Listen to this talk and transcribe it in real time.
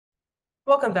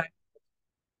Welcome back.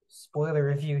 Spoiler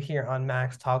review here on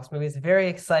Max Talks Movies. Very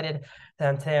excited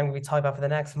that today I'm going to be talking about for the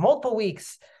next multiple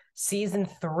weeks, season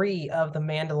 3 of The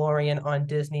Mandalorian on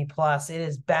Disney Plus. It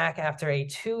is back after a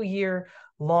 2 year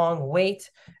long wait,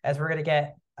 as we're going to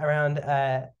get around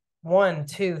 1,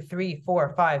 2, 3,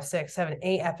 4, 5, 6, 7,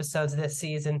 8 episodes this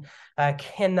season.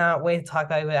 Cannot wait to talk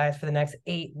about you guys for the next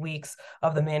 8 weeks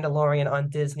of The Mandalorian on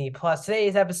Disney Plus.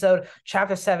 Today's episode,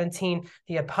 Chapter 17,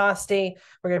 The Apostate.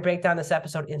 We're going to break down this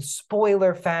episode in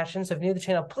spoiler fashion. So if you're new to the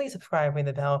channel, please subscribe, ring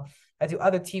the bell. I do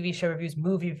other TV show reviews,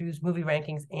 movie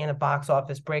rankings, and a box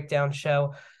office breakdown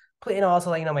show. And I'll also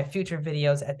let you know my future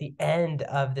videos at the end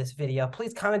of this video.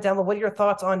 Please comment down below. What are your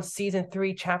thoughts on season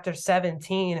 3, chapter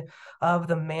 17 of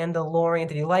The Mandalorian?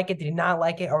 Did you like it? Did you not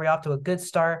like it? Are we off to a good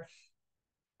start?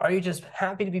 Are you just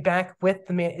happy to be back with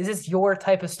the man? Is this your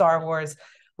type of Star Wars?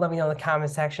 Let me know in the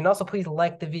comment section. Also, please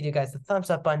like the video, guys. The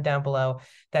thumbs up button down below.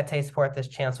 That takes support this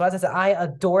channel. So as I said, I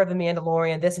adore The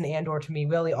Mandalorian. This and Andor to me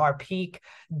really are peak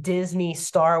Disney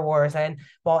Star Wars. And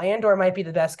while Andor might be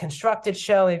the best constructed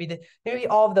show, maybe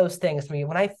all of those things to me,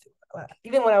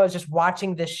 even when I was just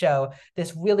watching this show,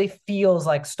 this really feels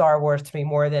like Star Wars to me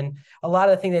more than a lot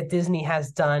of the things that Disney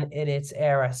has done in its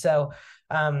era. So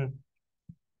I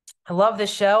love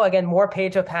this show. Again, more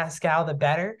Pedro Pascal, the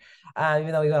better.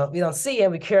 Even though we don't see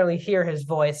him, we clearly hear his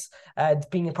voice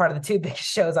being a part of the two biggest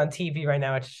shows on TV right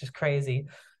now, which is just crazy.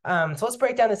 So let's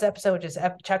break down this episode, which is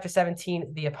chapter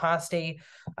 17, The Apostate.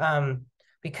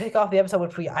 We kick off the episode,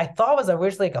 which I thought was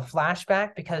originally like a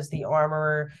flashback because the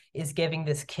armorer is giving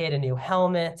this kid a new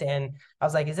helmet. And I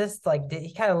was like, is this like,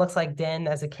 he kind of looks like Din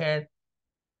as a kid.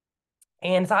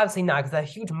 And it's obviously not, because a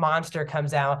huge monster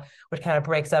comes out, which kind of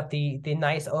breaks up the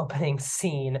nice opening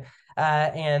scene.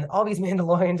 And all these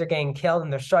Mandalorians are getting killed,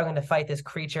 and they're struggling to fight this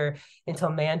creature until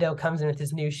Mando comes in with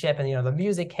his new ship, and the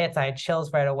music hits. I had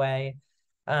chills right away,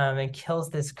 and kills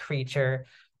this creature.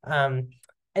 And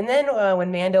then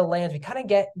when Mando lands, we kind of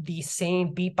get the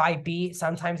same beat by beat,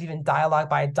 sometimes even dialogue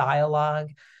by dialogue,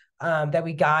 that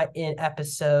we got in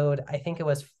episode, I think it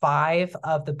was 5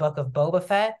 of the Book of Boba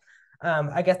Fett.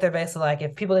 I guess they're basically like,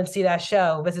 if people didn't see that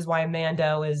show, this is why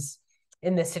Mando is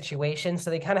in this situation.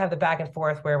 So they kind of have the back and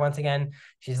forth where, once again,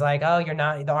 she's like, oh, you're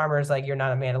not, the armor's like, you're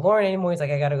not a Mandalorian anymore. He's like,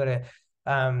 I gotta go to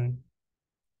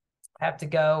have to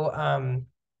go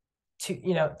to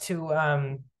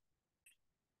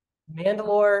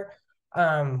Mandalore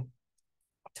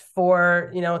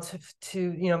for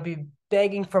to be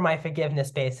begging for my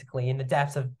forgiveness, basically, in the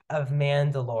depths of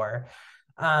Mandalore.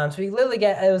 So we literally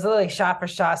it was literally shot for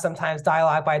shot, sometimes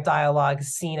dialogue by dialogue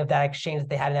scene of that exchange that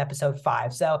they had in episode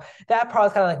 5. So that part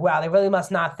was kind of like, wow, they really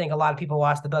must not think a lot of people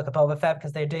watched the Book of Boba Fett,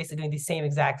 because they're basically doing the same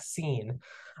exact scene.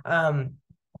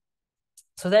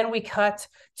 So then we cut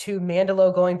to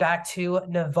Mandalore going back to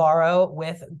Navarro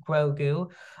with Grogu.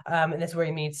 And this is where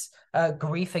he meets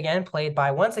Grief again, played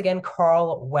by, once again,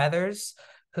 Carl Weathers,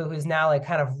 who is now like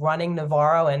kind of running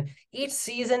Navarro. And each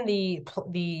season, the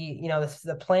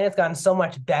planet's gotten so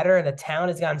much better, and the town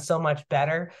has gotten so much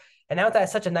better. And now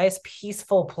that's such a nice,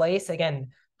 peaceful place. Again,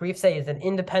 Brief say it's an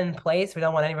independent place. We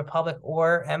don't want any Republic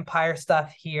or Empire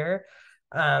stuff here.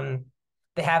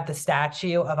 They have the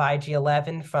statue of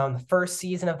IG-11 from the first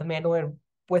season of The Mandalorian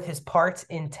with his parts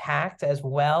intact as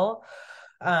well.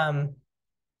 But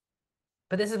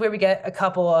this is where we get a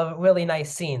couple of really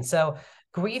nice scenes. So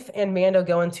Grief and Mando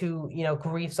go into,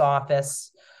 Grief's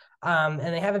office, and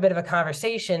they have a bit of a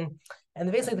conversation.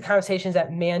 And basically the conversation is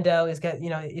that Mando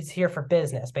is here for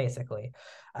business, basically.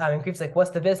 And Grief's like,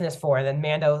 what's the business for? And then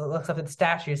Mando looks up at the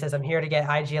statue and says, I'm here to get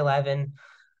IG-11.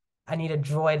 I need a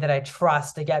droid that I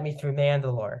trust to get me through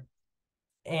Mandalore.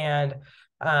 And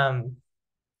I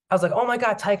was like, oh my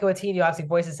God, Taika Waititi obviously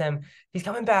voices him. He's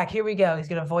coming back. Here we go. He's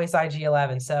going to voice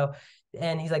IG-11. So,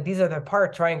 and he's like, these are their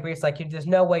parts. Ryan Grief's like, there's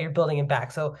no way you're building him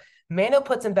back. So Mando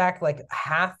puts him back like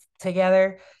half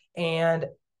together, and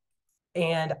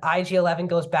IG-11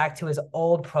 goes back to his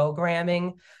old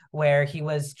programming where he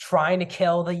was trying to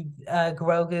kill the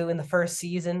Grogu in the first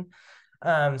season.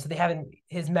 So they have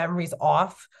his memories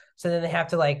off. So then they have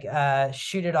to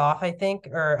shoot it off, I think,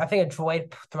 or I think a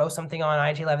droid throws something on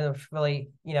IG-11, which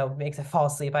really, makes it fall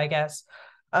asleep, I guess.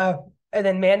 And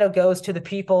then Mando goes to the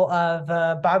people of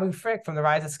Babu Frick from The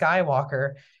Rise of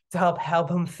Skywalker to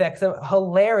help him fix a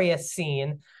hilarious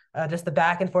scene. Just the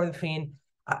back and forth between,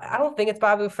 I don't think it's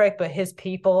Babu Frick, but his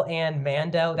people and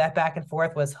Mando, that back and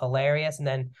forth was hilarious. And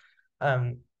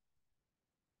then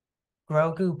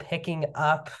Grogu picking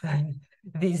up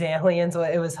these aliens,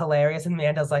 it was hilarious. And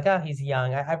Mando's like, oh, he's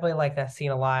young. I really like that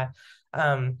scene a lot.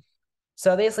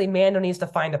 So basically Mando needs to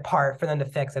find a part for them to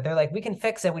fix it. They're like, we can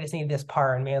fix it, we just need this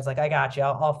part. And Mando's like, I got you,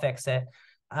 I'll fix it.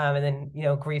 And then,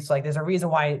 Greef's like, there's a reason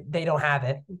why they don't have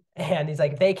it. And he's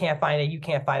like, if they can't find it, you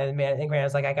can't find it. And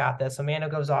Grant's like, I got this. So Mando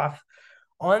goes off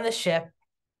on the ship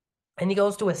and he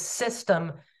goes to a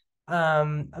system, a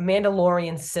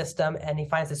Mandalorian system, and he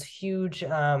finds this huge,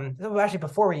 actually,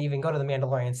 before we even go to the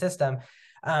Mandalorian system,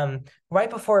 right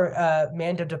before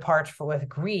Mando departs with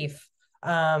Greef,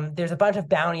 there's a bunch of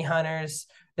bounty hunters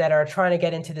that are trying to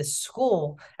get into this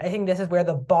school. I think this is where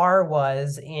the bar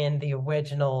was in the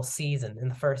original season, in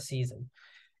the first season.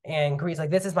 And Greef's like,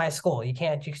 this is my school. You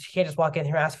can't just walk in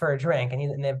here and ask for a drink.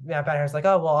 And the bounty hunter's like,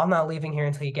 oh, well, I'm not leaving here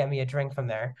until you get me a drink from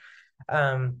there.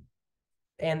 And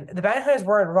the bounty hunters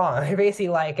weren't wrong. They're basically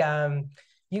like,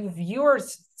 you were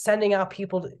sending out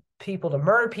people to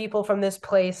murder people from this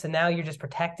place, and now you're just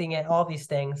protecting it. All these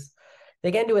things. They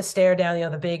get into a stare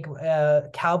down, the big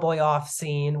cowboy off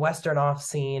scene, western off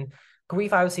scene.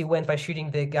 Greef obviously wins by shooting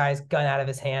the guy's gun out of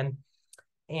his hand,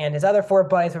 and his other four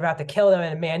buddies are about to kill them,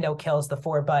 and Mando kills the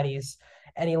four buddies,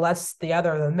 and he lets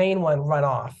the main one, run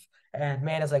off. And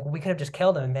Mando's like, we could have just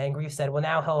killed him. And Van Greef said, well,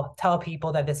 now he'll tell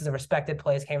people that this is a respected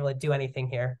place, can't really do anything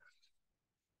here.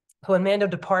 So when Mando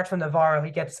departs from Navarro,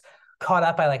 he gets caught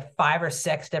up by like 5 or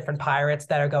 6 different pirates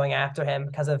that are going after him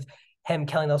because of him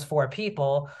killing those 4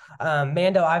 people.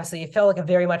 Mando, obviously, it felt like a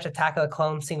very much Attack of the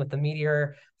Clones scene with the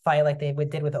meteor fight like they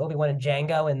did with Obi-Wan and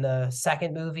Jango in the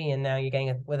second movie, and now you're getting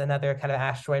it with another kind of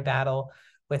asteroid battle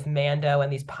with Mando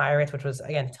and these pirates, which was,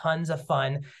 again, tons of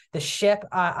fun. The ship,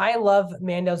 I love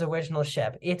Mando's original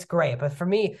ship. It's great. But for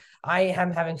me, I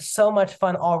am having so much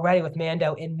fun already with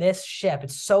Mando in this ship.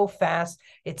 It's so fast.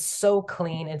 It's so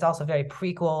clean. It's also very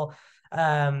prequel,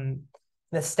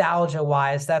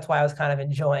 nostalgia-wise. That's why I was kind of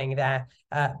enjoying that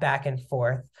back and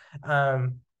forth.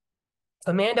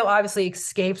 So Mando obviously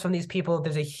escapes from these people.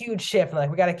 There's a huge ship. And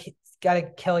like, we gotta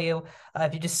kill you.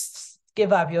 If you just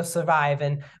give up, you'll survive.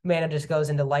 And Mando just goes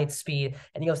into light speed,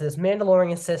 and he goes to this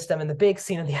Mandalorian system. And the big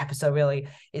scene of the episode really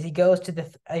is he goes to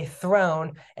a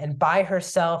throne, and by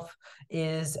herself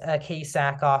is Katie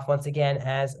Sackhoff once again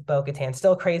as Bo-Katan.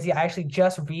 Still crazy. I actually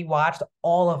just rewatched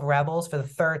all of Rebels for the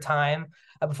 3rd time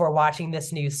before watching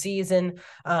this new season.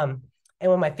 And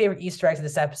one of my favorite Easter eggs of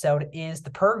this episode is the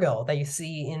Purrgil that you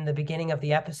see in the beginning of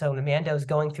the episode when Mando's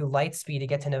going through light speed to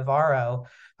get to Navarro.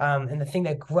 And the thing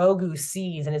that Grogu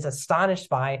sees and is astonished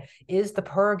by is the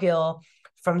Purrgil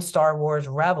from Star Wars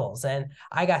Rebels. And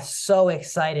I got so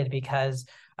excited because,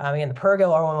 again, the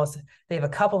Purrgil are they have a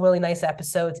couple really nice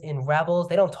episodes in Rebels.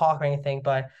 They don't talk or anything,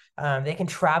 but they can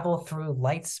travel through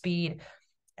light speed.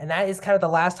 And that is kind of the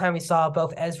last time we saw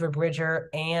both Ezra Bridger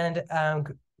and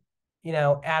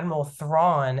Admiral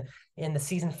Thrawn in the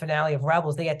season finale of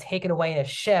Rebels. They got taken away in a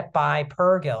ship by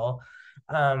Purrgil.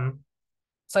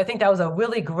 So I think that was a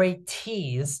really great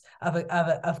tease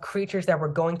of creatures that we're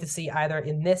going to see either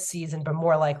in this season, but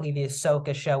more likely the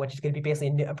Ahsoka show, which is going to be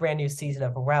basically a brand new season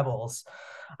of Rebels,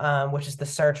 which is the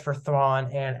search for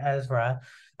Thrawn and Ezra,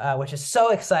 which is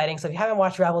so exciting. So if you haven't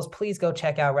watched Rebels, please go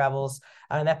check out Rebels.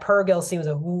 And that Purrgil scene was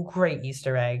a great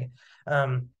Easter egg.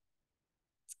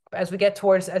 As we get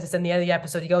towards, as it's in the end of the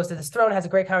episode, he goes to this throne, has a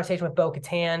great conversation with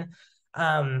Bo-Katan.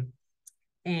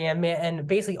 And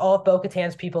basically all of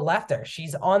Bo-Katan's people left her.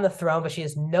 She's on the throne, but she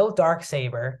has no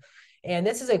Darksaber. And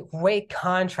this is a great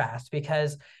contrast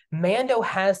because Mando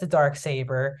has the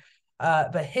Darksaber,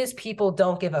 but his people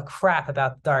don't give a crap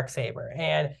about the Darksaber.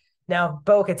 And now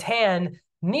Bo-Katan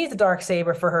needs the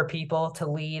Darksaber for her people to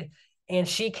lead, and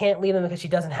she can't lead them because she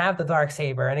doesn't have the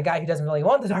Darksaber. And a guy who doesn't really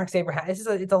want the Darksaber,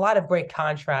 it's a lot of great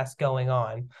contrast going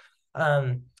on.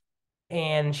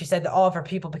 And she said that all of her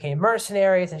people became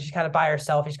mercenaries, and she's kind of by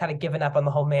herself. She's kind of given up on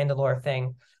the whole Mandalore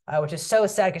thing, which is so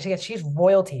sad because she's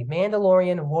royalty,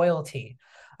 Mandalorian royalty,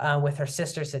 with her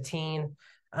sister Satine.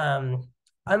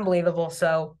 Unbelievable.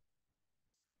 So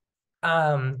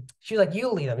she was like,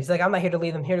 you lead them. He's like, I'm not here to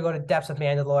lead them. I'm here to go to depths of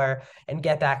Mandalore and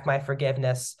get back my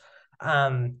forgiveness.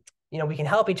 We can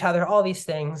help each other, all these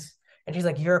things. And she's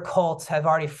like, your cults have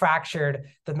already fractured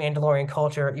the Mandalorian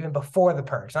culture even before the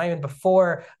Purge, not even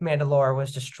before Mandalore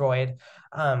was destroyed.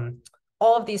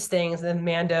 All of these things. And then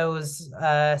Mando's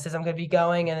says, I'm going to be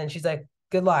going. And then she's like,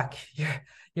 good luck.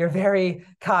 You're very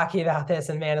cocky about this.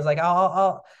 And Mando's like,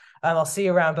 I'll see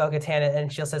you around, Bo-Katan.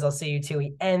 And she says, I'll see you too.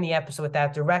 We end the episode with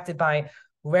that, directed by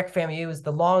Rick Famuyiwa, who's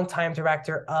the longtime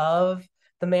director of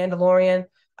The Mandalorian.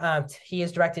 He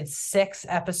has directed 6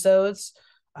 episodes.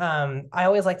 I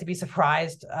always like to be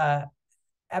surprised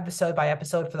episode by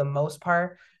episode for the most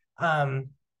part.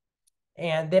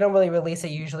 and they don't really release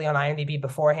it usually on IMDb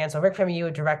beforehand. So Rick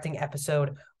Famuyiwa directing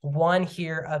episode 1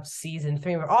 here of season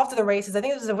 3. We're off to the races. I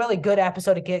think this is a really good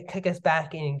episode to kick us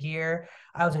back in gear.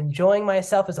 I was enjoying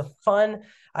myself. It was a fun.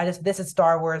 This is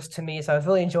Star Wars to me, so I was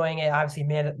really enjoying it. Obviously,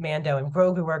 Mando and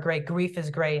Grogu were great. Grief is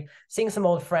great. Seeing some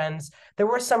old friends. There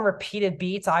were some repeated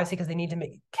beats, obviously, because they need to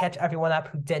catch everyone up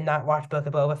who did not watch Book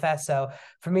of Boba Fett. So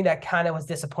for me, that kind of was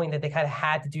disappointing that they kind of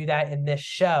had to do that in this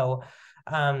show.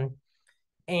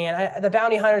 And the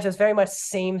Bounty Hunters is very much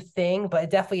same thing, but it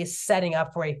definitely is setting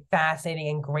up for a fascinating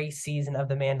and great season of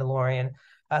The Mandalorian.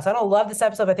 So I don't love this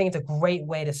episode, but I think it's a great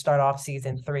way to start off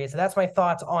season 3. So that's my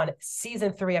thoughts on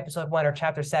season 3, episode 1, or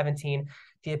chapter 17,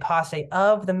 The Apostate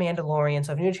of The Mandalorian.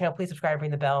 So if you're new to the channel, please subscribe,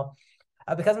 ring the bell.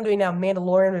 Because I'm doing now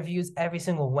Mandalorian reviews every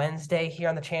single Wednesday here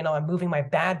on the channel, I'm moving my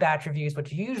Bad Batch reviews,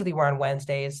 which usually were on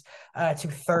Wednesdays, to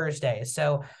Thursdays.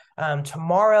 So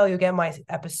tomorrow you'll get my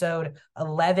episode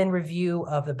 11 review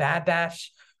of The Bad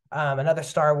Batch, another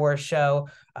Star Wars show.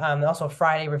 And also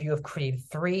Friday review of Creed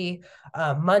 3.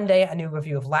 Monday, a new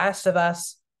review of Last of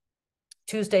Us.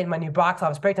 Tuesday, my new box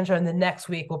office breakdown show. And the next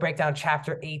week, we'll break down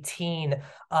chapter 18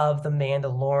 of The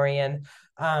Mandalorian.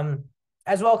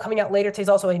 As well, coming out later today is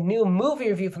also a new movie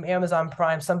review from Amazon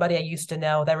Prime, Somebody I Used to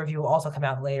Know. That review will also come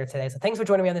out later today. So thanks for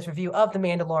joining me on this review of The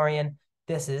Mandalorian.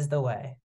 This is The Way.